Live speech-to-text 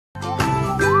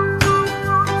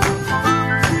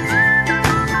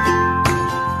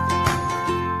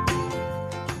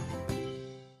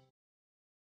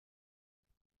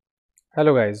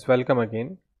Hello guys, welcome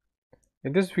again.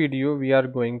 In this video we are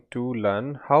going to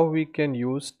learn how we can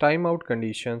use timeout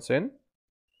conditions in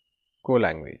Go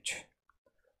language.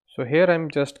 So here I'm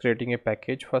just creating a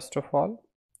package first of all.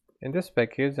 In this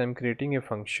package I'm creating a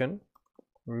function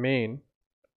main,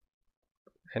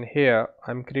 and here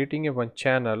I'm creating a one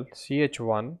channel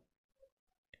ch1,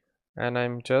 and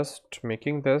I'm just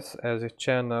making this as a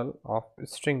channel of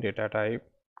string data type,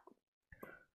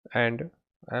 and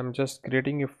I'm just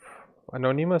creating a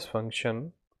anonymous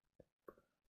function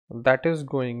that is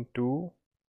going to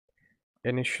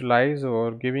initialize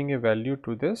or giving a value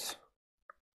to this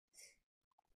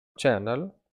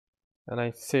channel, and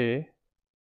I say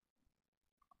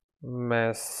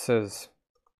message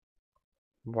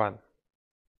 1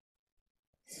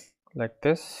 like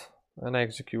this, and I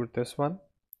execute this one,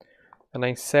 and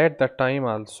I set the time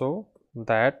also,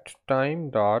 that time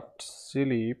dot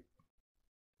sleep,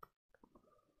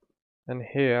 and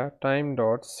here time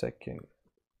dot second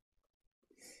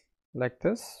like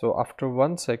this. So after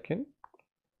 1 second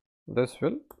this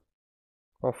will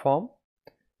perform,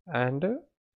 and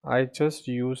I just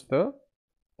use the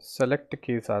select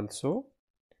case also,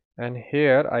 and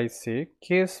here I say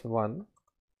case 1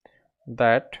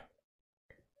 that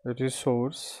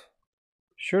resource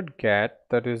should get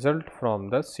the result from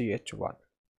the ch1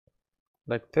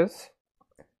 like this,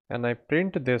 and I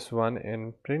print this one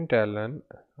in println.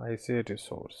 I say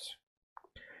resource.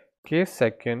 Case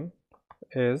second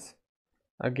is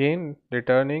again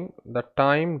returning the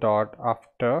time dot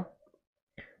after,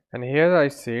 and here I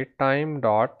say time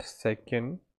dot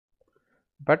second,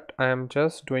 but I am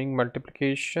just doing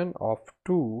multiplication of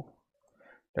 2,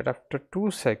 that after 2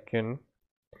 seconds,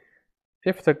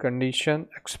 if the condition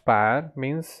expire,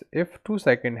 means if 2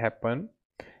 seconds happen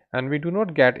and we do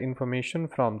not get information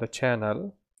from the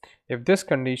channel, if this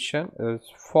condition is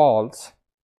false,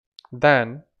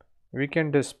 then we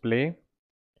can display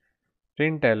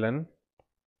println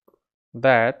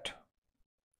that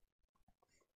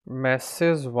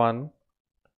message 1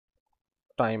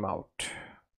 timeout.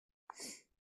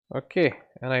 Okay,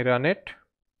 and I run it,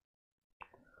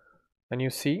 and you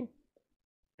see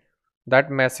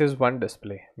that message 1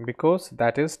 display, because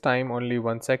that is time only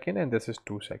 1 second and this is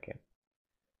 2 seconds.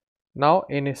 Now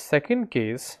in a second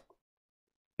case,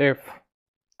 if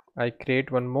I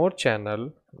create one more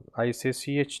channel, I say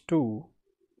ch2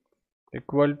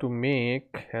 equal to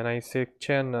make, and I say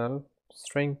channel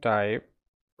string type,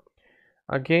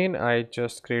 again I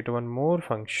just create one more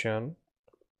function,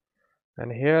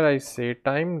 and here I say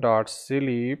time dot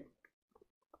sleep,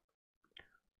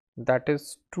 that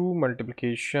is 2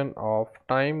 multiplication of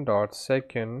time dot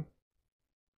second,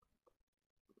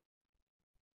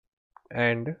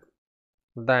 and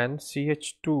then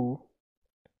ch2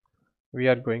 we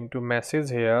are going to message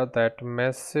here that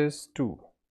message 2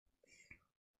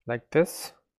 like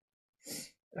this,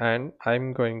 and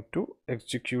I'm going to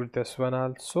execute this one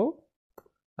also.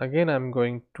 Again I'm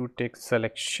going to take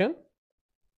selection,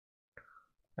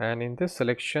 and in this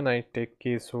selection I take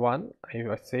case 1.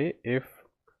 I say if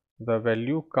the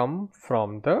value come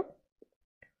from the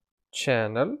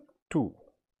channel 2,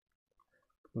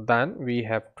 then we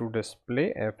have to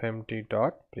display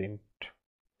fmt.println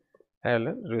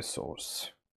resource.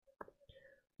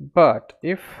 But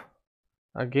if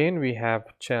again we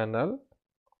have channel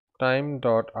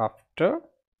time.After,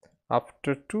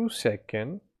 after 2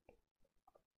 seconds,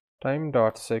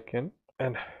 time.second,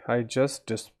 and I just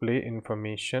display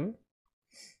information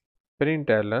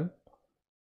println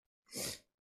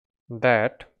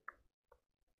that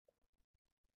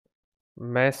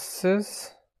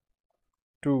message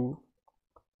 2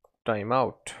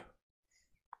 timeout,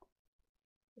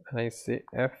 and I say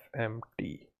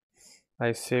fmt.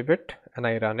 I save it and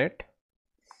I run it,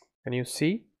 and you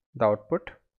see the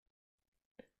output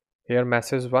here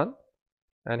message 1,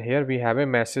 and here we have a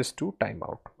message 2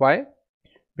 timeout. Why?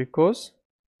 Because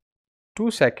 2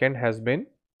 seconds has been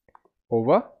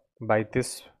over by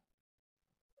this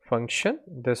function.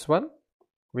 This one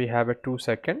we have a 2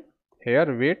 second,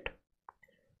 here wait,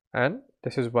 and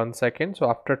this is 1 second. So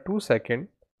after 2 seconds,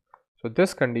 so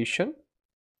this condition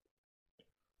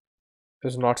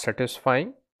is not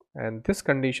satisfying and this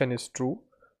condition is true.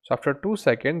 So after 2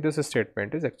 seconds this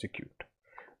statement is executed.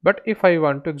 But if I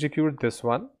want to execute this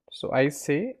one, so I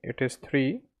say it is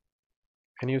 3,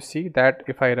 and you see that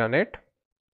if I run it,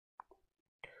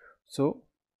 so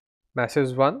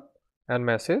message 1 and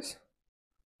message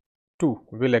 2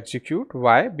 will execute.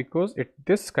 Why? Because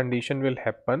this condition will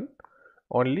happen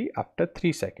only after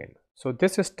 3 seconds. So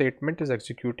this statement is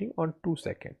executing on 2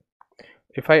 seconds.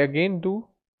 If I again do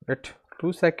it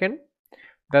 2 seconds,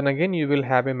 then again you will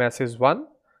have a message 1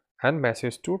 and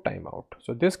message to timeout.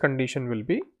 So this condition will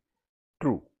be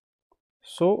true.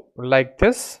 So like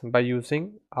this, by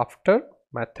using after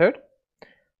method,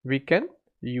 we can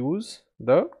use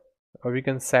the we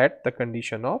can set the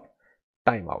condition of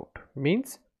timeout.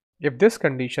 Means if this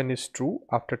condition is true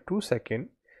after 2 seconds,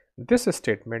 this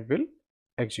statement will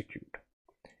execute.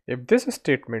 If this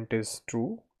statement is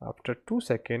true after 2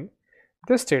 seconds,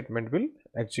 this statement will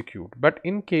execute. But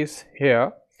in case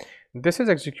here this is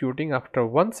executing after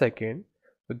 1 second,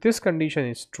 so this condition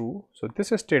is true, so this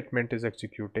statement is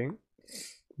executing.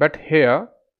 But here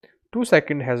 2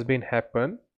 seconds has been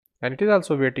happened and it is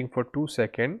also waiting for 2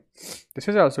 seconds. This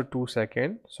is also 2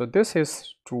 seconds, so this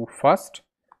is true first,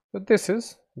 so this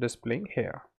is displaying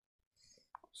here.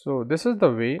 So this is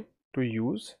the way to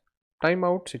use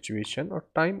timeout situation or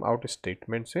timeout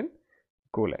statements in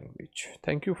Go language.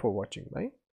 Thank you for watching my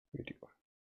video.